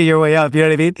kept working your way up. You know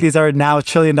what I mean? These are now $1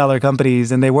 trillion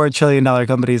companies, and they were $1 trillion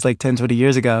companies like 10, 20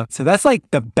 years ago. So that's like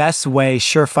the best way,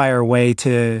 surefire way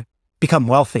to become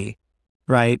wealthy,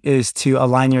 right? Is to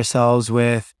align yourselves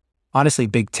with, honestly,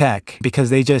 big tech,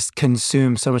 because they just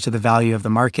consume so much of the value of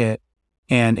the market.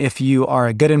 And if you are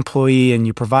a good employee and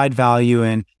you provide value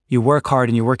and you work hard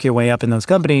and you work your way up in those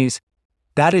companies,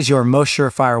 that is your most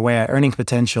surefire way at earning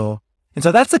potential. And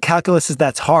so that's the calculus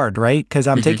that's hard, right? Because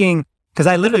I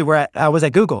was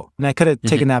at Google and I could have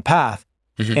taken that path.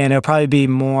 And it'll probably be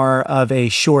more of a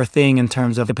sure thing in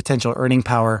terms of the potential earning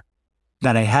power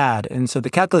that I had. And so the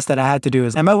calculus that I had to do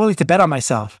is, am I willing to bet on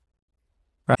myself?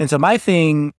 Right? And so my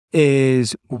thing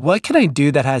is, what can I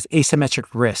do that has asymmetric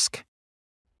risk?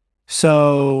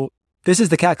 So this is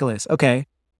the calculus. Okay,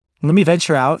 let me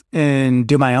venture out and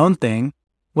do my own thing.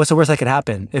 What's the worst that could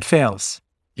happen? It fails.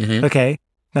 Okay,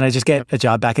 then I just get a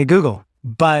job back at Google.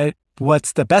 But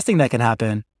what's the best thing that can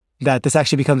happen? That this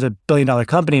actually becomes $1 billion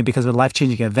company because of a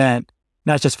life-changing event,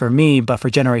 not just for me, but for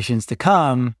generations to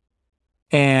come.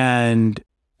 And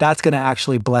that's going to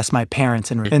actually bless my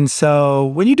parents. And so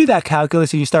when you do that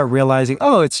calculus and you start realizing,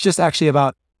 oh, it's just actually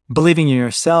about believing in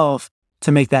yourself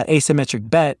to make that asymmetric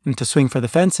bet and to swing for the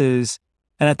fences.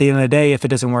 And at the end of the day, if it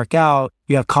doesn't work out,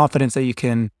 you have confidence that you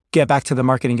can get back to the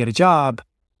market and get a job.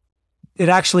 It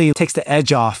actually takes the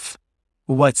edge off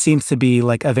what seems to be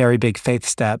like a very big faith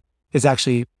step. Is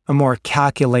actually a more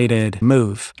calculated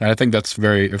move. And I think that's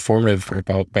very informative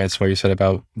about Vance, what you said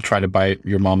about trying to buy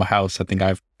your mom a house. I think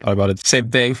I've thought about it.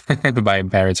 Same thing, buying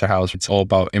parents a house. It's all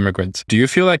about immigrants. Do you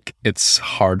feel like it's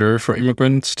harder for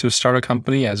immigrants to start a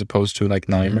company as opposed to like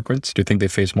non-immigrants? Do you think they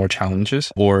face more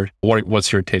challenges? Or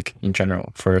what's your take in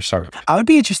general for a startup? I would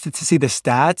be interested to see the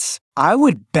stats. I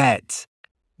would bet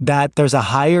that there's a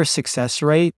higher success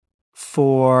rate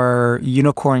for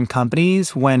unicorn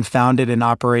companies when founded and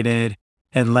operated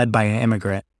and led by an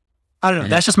immigrant. I don't know.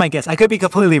 That's just my guess. I could be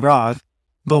completely wrong.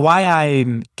 But why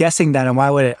I'm guessing that and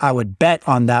why I would bet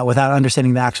on that without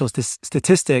understanding the actual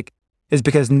statistic is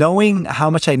because knowing how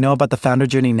much I know about the founder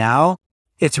journey now,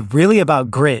 it's really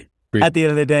about grit. At the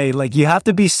end of the day, like you have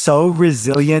to be so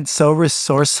resilient, so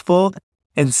resourceful,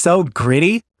 and so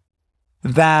gritty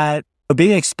that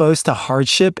being exposed to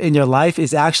hardship in your life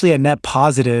is actually a net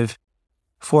positive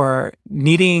for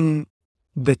needing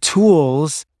the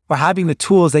tools or having the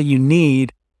tools that you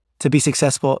need to be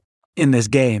successful in this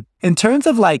game. In terms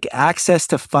of like access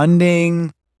to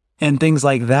funding and things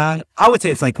like that, I would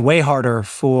say it's like way harder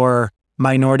for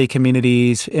minority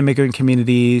communities, immigrant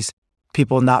communities,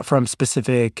 people not from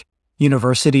specific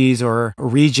universities or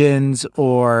regions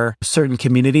or certain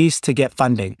communities to get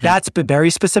funding. That's a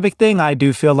very specific thing. I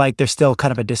do feel like there's still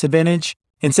kind of a disadvantage.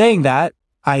 In saying that,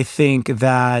 I think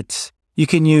that you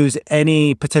can use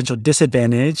any potential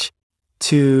disadvantage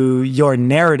to your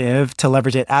narrative to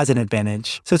leverage it as an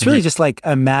advantage. So it's really just like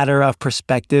a matter of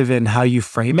perspective and how you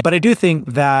frame it. But I do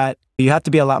think that you have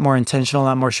to be a lot more intentional, a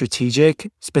lot more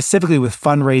strategic, specifically with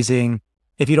fundraising.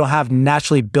 If you don't have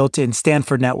naturally built-in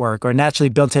Stanford network or naturally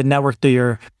built-in network through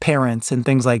your parents and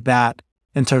things like that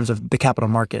in terms of the capital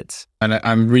markets. And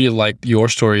I'm really like your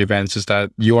story, Vance, is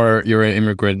that you're an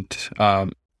immigrant,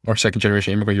 or second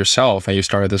generation immigrant yourself, and you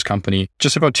started this company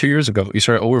just about 2 years ago. You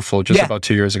started Overflow just about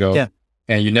 2 years ago. Yeah.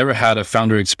 And you never had a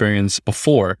founder experience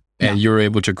before, and you were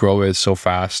able to grow it so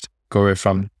fast, grow it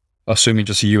from assuming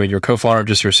just you and your co-founder,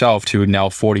 just yourself, to now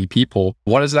 40 people.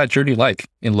 What is that journey like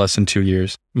in less than 2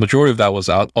 years? Majority of that was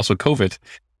also COVID,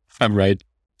 if I'm right.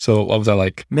 So what was that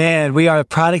like? Man, we are a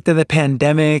product of the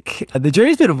pandemic. The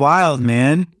journey's been wild,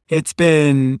 man. It's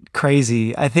been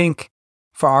crazy. I think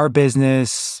for our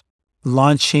business,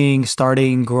 launching,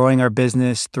 starting, growing our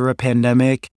business through a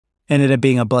pandemic ended up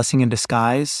being a blessing in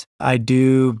disguise. I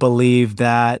do believe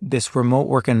that this remote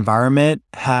work environment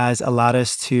has allowed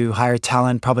us to hire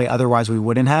talent probably otherwise we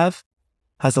wouldn't have,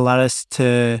 has allowed us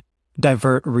to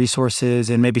divert resources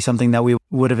and maybe something that we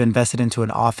would have invested into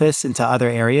an office into other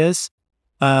areas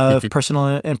of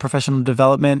personal and professional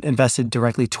development invested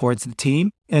directly towards the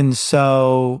team. And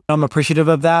so I'm appreciative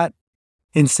of that.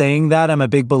 In saying that, I'm a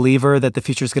big believer that the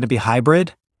future is going to be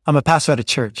hybrid. I'm a pastor at a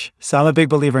church, so I'm a big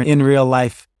believer in real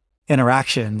life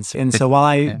interactions. And so while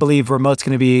I believe remote's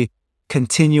going to be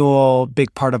continual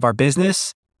big part of our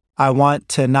business, I want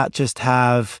to not just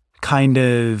have kind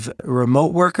of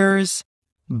remote workers,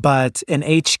 but an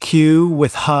HQ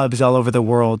with hubs all over the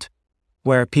world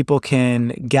where people can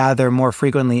gather more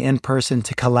frequently in person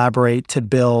to collaborate, to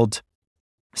build,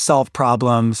 solve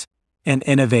problems, and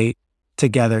innovate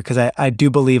together. Because I do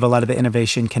believe a lot of the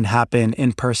innovation can happen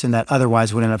in person that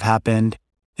otherwise wouldn't have happened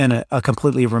in a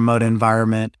completely remote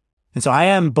environment. And so I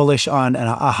am bullish on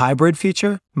a hybrid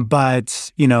future,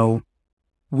 but, you know,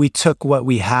 we took what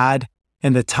we had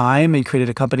in the time and created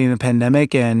a company in the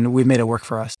pandemic, and we've made it work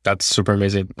for us. That's super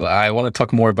amazing. I want to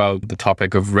talk more about the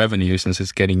topic of revenue, since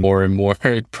it's getting more and more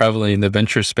prevalent in the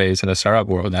venture space and the startup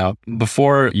world now.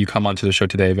 Before you come onto the show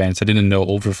today, Vance, I didn't know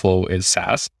Overflow is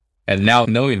SaaS. And now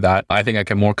knowing that, I think I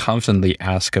can more confidently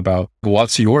ask about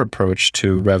what's your approach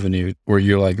to revenue? Were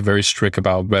you like very strict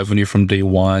about revenue from day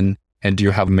one? And do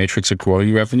you have a matrix of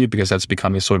growing revenue? Because that's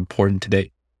becoming so important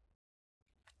today.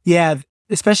 Yeah,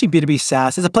 especially B2B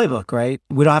SaaS. It's a playbook, right?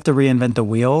 We don't have to reinvent the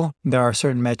wheel. There are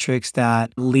certain metrics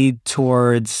that lead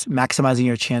towards maximizing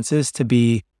your chances to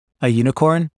be a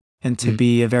unicorn and to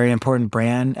be a very important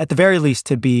brand, at the very least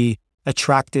to be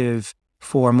attractive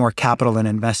for more capital and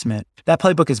investment. That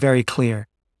playbook is very clear.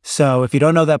 So if you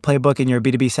don't know that playbook and you're a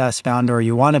B2B SaaS founder or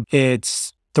you want to,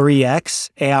 it's 3x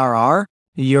ARR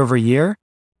year over year.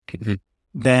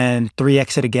 then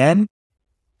 3x it again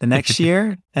the next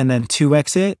year, and then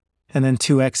 2x it, and then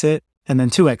 2x it, and then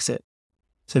 2x it.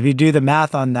 So if you do the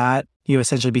math on that, you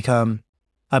essentially become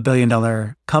a $1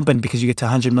 billion company because you get to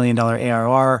 $100 million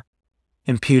ARR,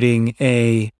 imputing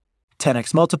a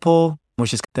 10x multiple,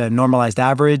 which is the normalized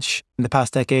average in the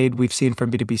past decade we've seen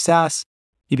from B2B SaaS.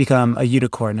 You become a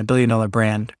unicorn, a $1 billion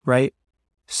brand, right?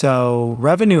 So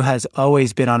revenue has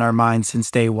always been on our minds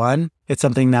since day one. It's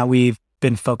something that we've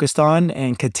been focused on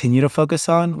and continue to focus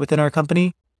on within our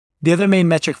company. The other main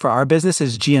metric for our business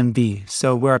is GMV.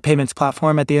 So we're a payments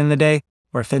platform at the end of the day.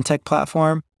 We're a fintech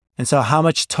platform. And so how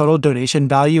much total donation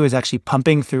value is actually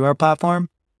pumping through our platform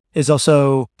is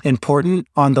also important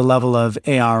on the level of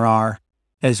ARR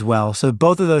as well. So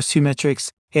both of those two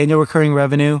metrics, annual recurring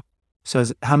revenue, so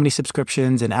is how many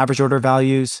subscriptions and average order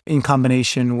values in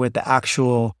combination with the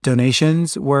actual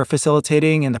donations we're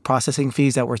facilitating and the processing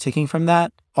fees that we're taking from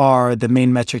that are the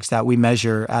main metrics that we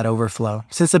measure at Overflow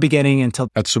since the beginning until.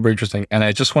 That's super interesting. And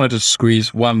I just wanted to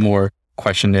squeeze one more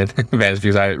question in, Vance,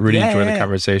 because I really enjoyed the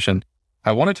conversation.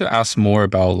 I wanted to ask more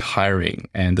about hiring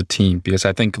and the team, because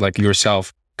I think like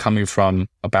yourself coming from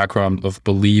a background of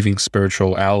believing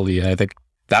spirituality, and I think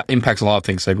that impacts a lot of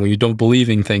things. Like when you don't believe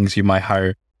in things, you might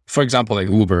hire, for example, like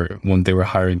Uber, when they were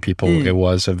hiring people, it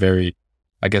was a very,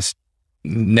 I guess,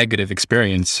 negative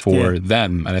experience for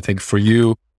them. And I think for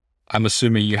you, I'm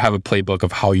assuming you have a playbook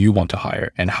of how you want to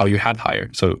hire and how you had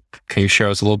hired. So can you share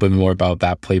us a little bit more about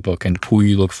that playbook and who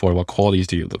you look for? What qualities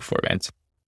do you look for, Vance?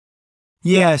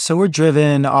 Yeah, so we're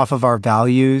driven off of our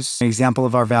values. An example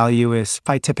of our value is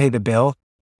fight to pay the bill.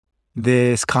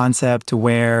 This concept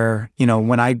where,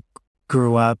 when I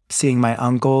grew up seeing my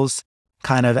uncles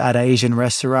kind of at an Asian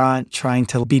restaurant trying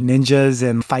to be ninjas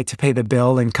and fight to pay the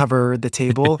bill and cover the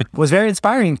table was very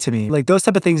inspiring to me. Like those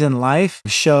type of things in life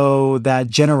show that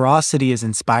generosity is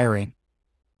inspiring.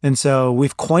 And so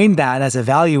we've coined that as a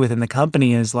value within the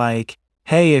company is like,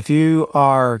 hey, if you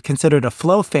are considered a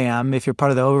flow fam, if you're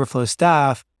part of the Overflow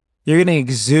staff, you're going to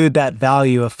exude that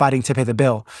value of fighting to pay the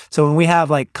bill. So when we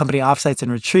have like company offsites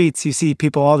and retreats, you see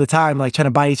people all the time like trying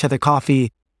to buy each other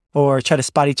coffee or try to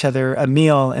spot each other a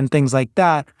meal and things like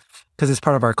that, because it's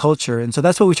part of our culture. And so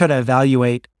that's what we try to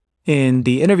evaluate in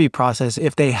the interview process.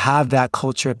 If they have that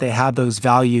culture, if they have those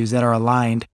values that are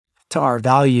aligned to our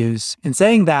values. In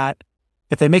saying that,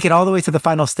 if they make it all the way to the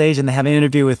final stage and they have an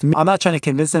interview with me, I'm not trying to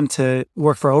convince them to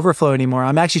work for Overflow anymore.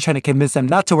 I'm actually trying to convince them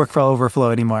not to work for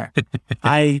Overflow anymore.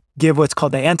 I give what's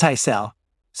called the anti-sell.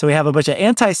 So we have a bunch of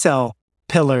anti-sell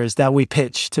pillars that we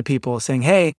pitch to people saying,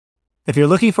 hey, if you're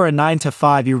looking for a 9 to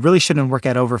 5, you really shouldn't work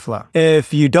at Overflow.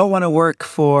 If you don't want to work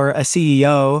for a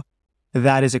CEO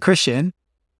that is a Christian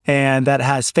and that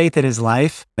has faith in his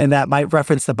life and that might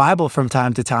reference the Bible from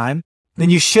time to time,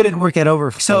 then you shouldn't work at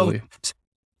Overflow.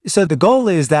 So the goal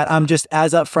is that I'm just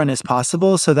as upfront as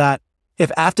possible so that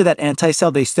if after that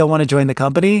anti-sell, they still want to join the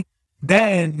company,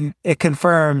 then it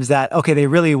confirms that, okay, they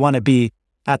really want to be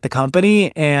at the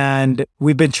company. And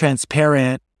we've been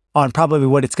transparent on probably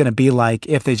what it's going to be like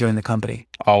if they join the company.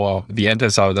 Oh, wow. The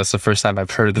anti-sell, that's the first time I've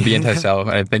heard of the anti-sell.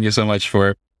 And thank you so much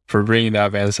for bringing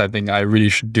that, Vance. I think I really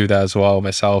should do that as well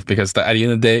myself, because at the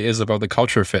end of the day, it's about the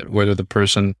culture fit, whether the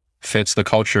person fits the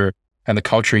culture. And the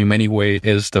culture in many ways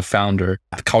is the founder.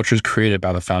 The culture is created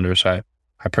by the founder. So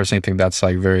I personally think that's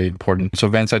like very important. So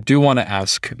Vance, I do want to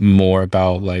ask more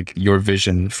about like your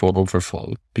vision for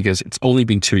Overflow, because it's only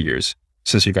been 2 years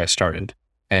since you guys started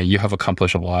and you have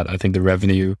accomplished a lot. I think the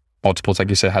revenue multiples, like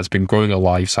you said, has been growing a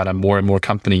lot. You've signed up more and more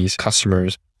companies,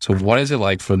 customers. So what is it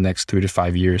like for the next 3 to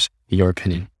 5 years, in your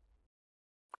opinion?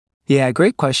 Yeah,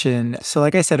 great question. So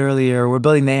like I said earlier, we're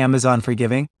building the Amazon for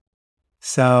giving.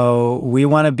 So we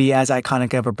want to be as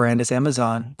iconic of a brand as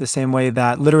Amazon, the same way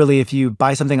that literally if you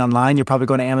buy something online, you're probably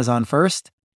going to Amazon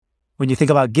first. When you think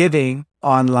about giving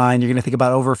online, you're going to think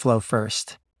about Overflow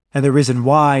first. And the reason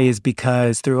why is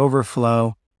because through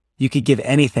Overflow, you could give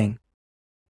anything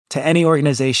to any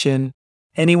organization,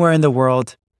 anywhere in the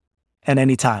world, at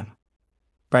any time,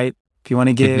 right? If you want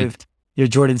to give your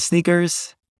Jordan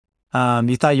sneakers,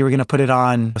 you thought you were going to put it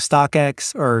on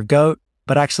StockX or GOAT,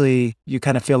 but actually you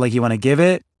kind of feel like you want to give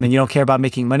it and you don't care about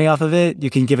making money off of it, you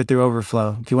can give it through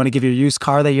Overflow. If you want to give your used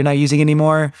car that you're not using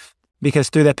anymore, because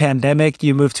through the pandemic,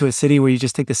 you moved to a city where you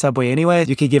just take the subway anyway,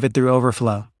 you could give it through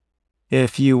Overflow.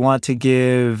 If you want to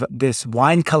give this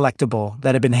wine collectible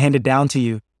that had been handed down to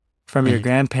you from your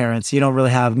grandparents, you don't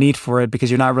really have need for it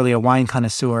because you're not really a wine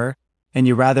connoisseur and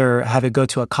you rather have it go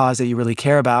to a cause that you really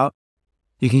care about,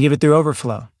 you can give it through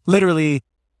Overflow. Literally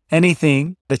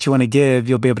anything that you want to give,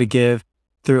 you'll be able to give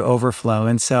through Overflow.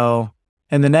 And so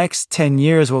In the next 10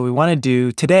 years, what we want to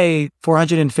do today,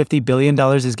 $450 billion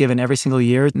is given every single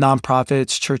year,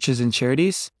 nonprofits, churches, and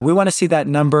charities. We want to see that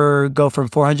number go from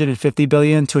 450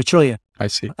 billion to $1 trillion. I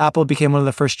see. Apple became one of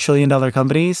the first $1 trillion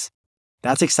companies.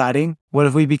 That's exciting. What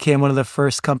if we became one of the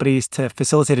first companies to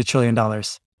facilitate $1 trillion?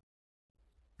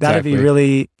 That'd be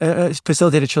really,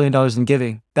 facilitate $1 trillion in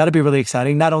giving. That'd be really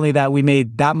exciting. Not only that, we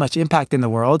made that much impact in the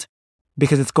world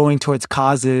because it's going towards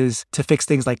causes to fix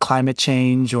things like climate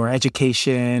change or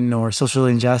education or social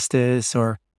injustice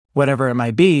or whatever it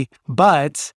might be.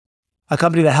 But a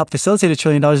company that helped facilitate $1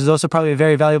 trillion is also probably a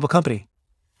very valuable company.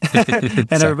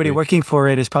 And everybody working for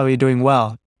it is probably doing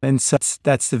well. And so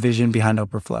that's the vision behind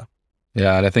Overflow.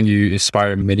 Yeah, and I think you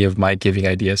inspire many of my giving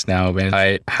ideas now. And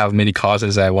I have many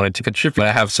causes I wanted to contribute.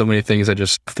 I have so many things I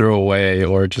just throw away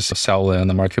or just sell in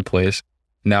the marketplace.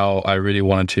 Now I really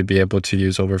wanted to be able to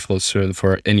use Overflow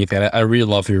for anything. I really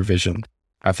love your vision.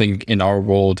 I think in our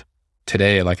world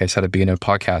today, like I said at the beginning of the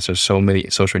podcast, there's so many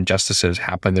social injustices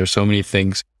happen. There's so many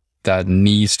things that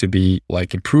needs to be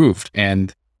like improved.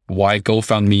 And why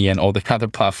GoFundMe and all the other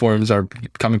platforms are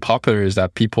becoming popular is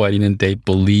that people at the end of the day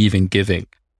believe in giving.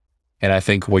 And I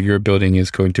think what you're building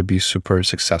is going to be super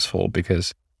successful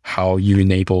because how you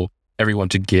enable everyone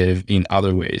to give in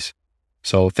other ways.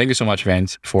 So thank you so much,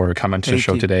 Vance, for coming to the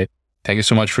show today. Thank you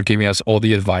so much for giving us all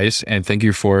the advice. And thank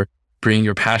you for bringing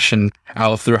your passion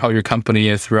out throughout your company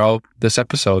and throughout this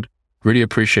episode. Really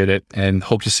appreciate it and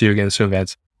hope to see you again soon,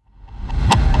 Vance.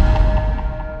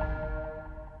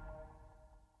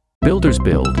 Builders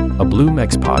Build, a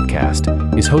BloomX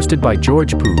podcast, is hosted by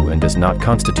George Poo and does not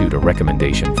constitute a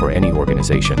recommendation for any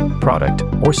organization, product,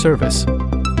 or service.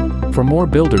 For more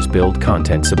Builders Build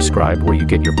content, subscribe where you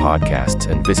get your podcasts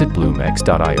and visit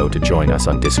bloomx.io to join us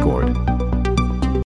on Discord.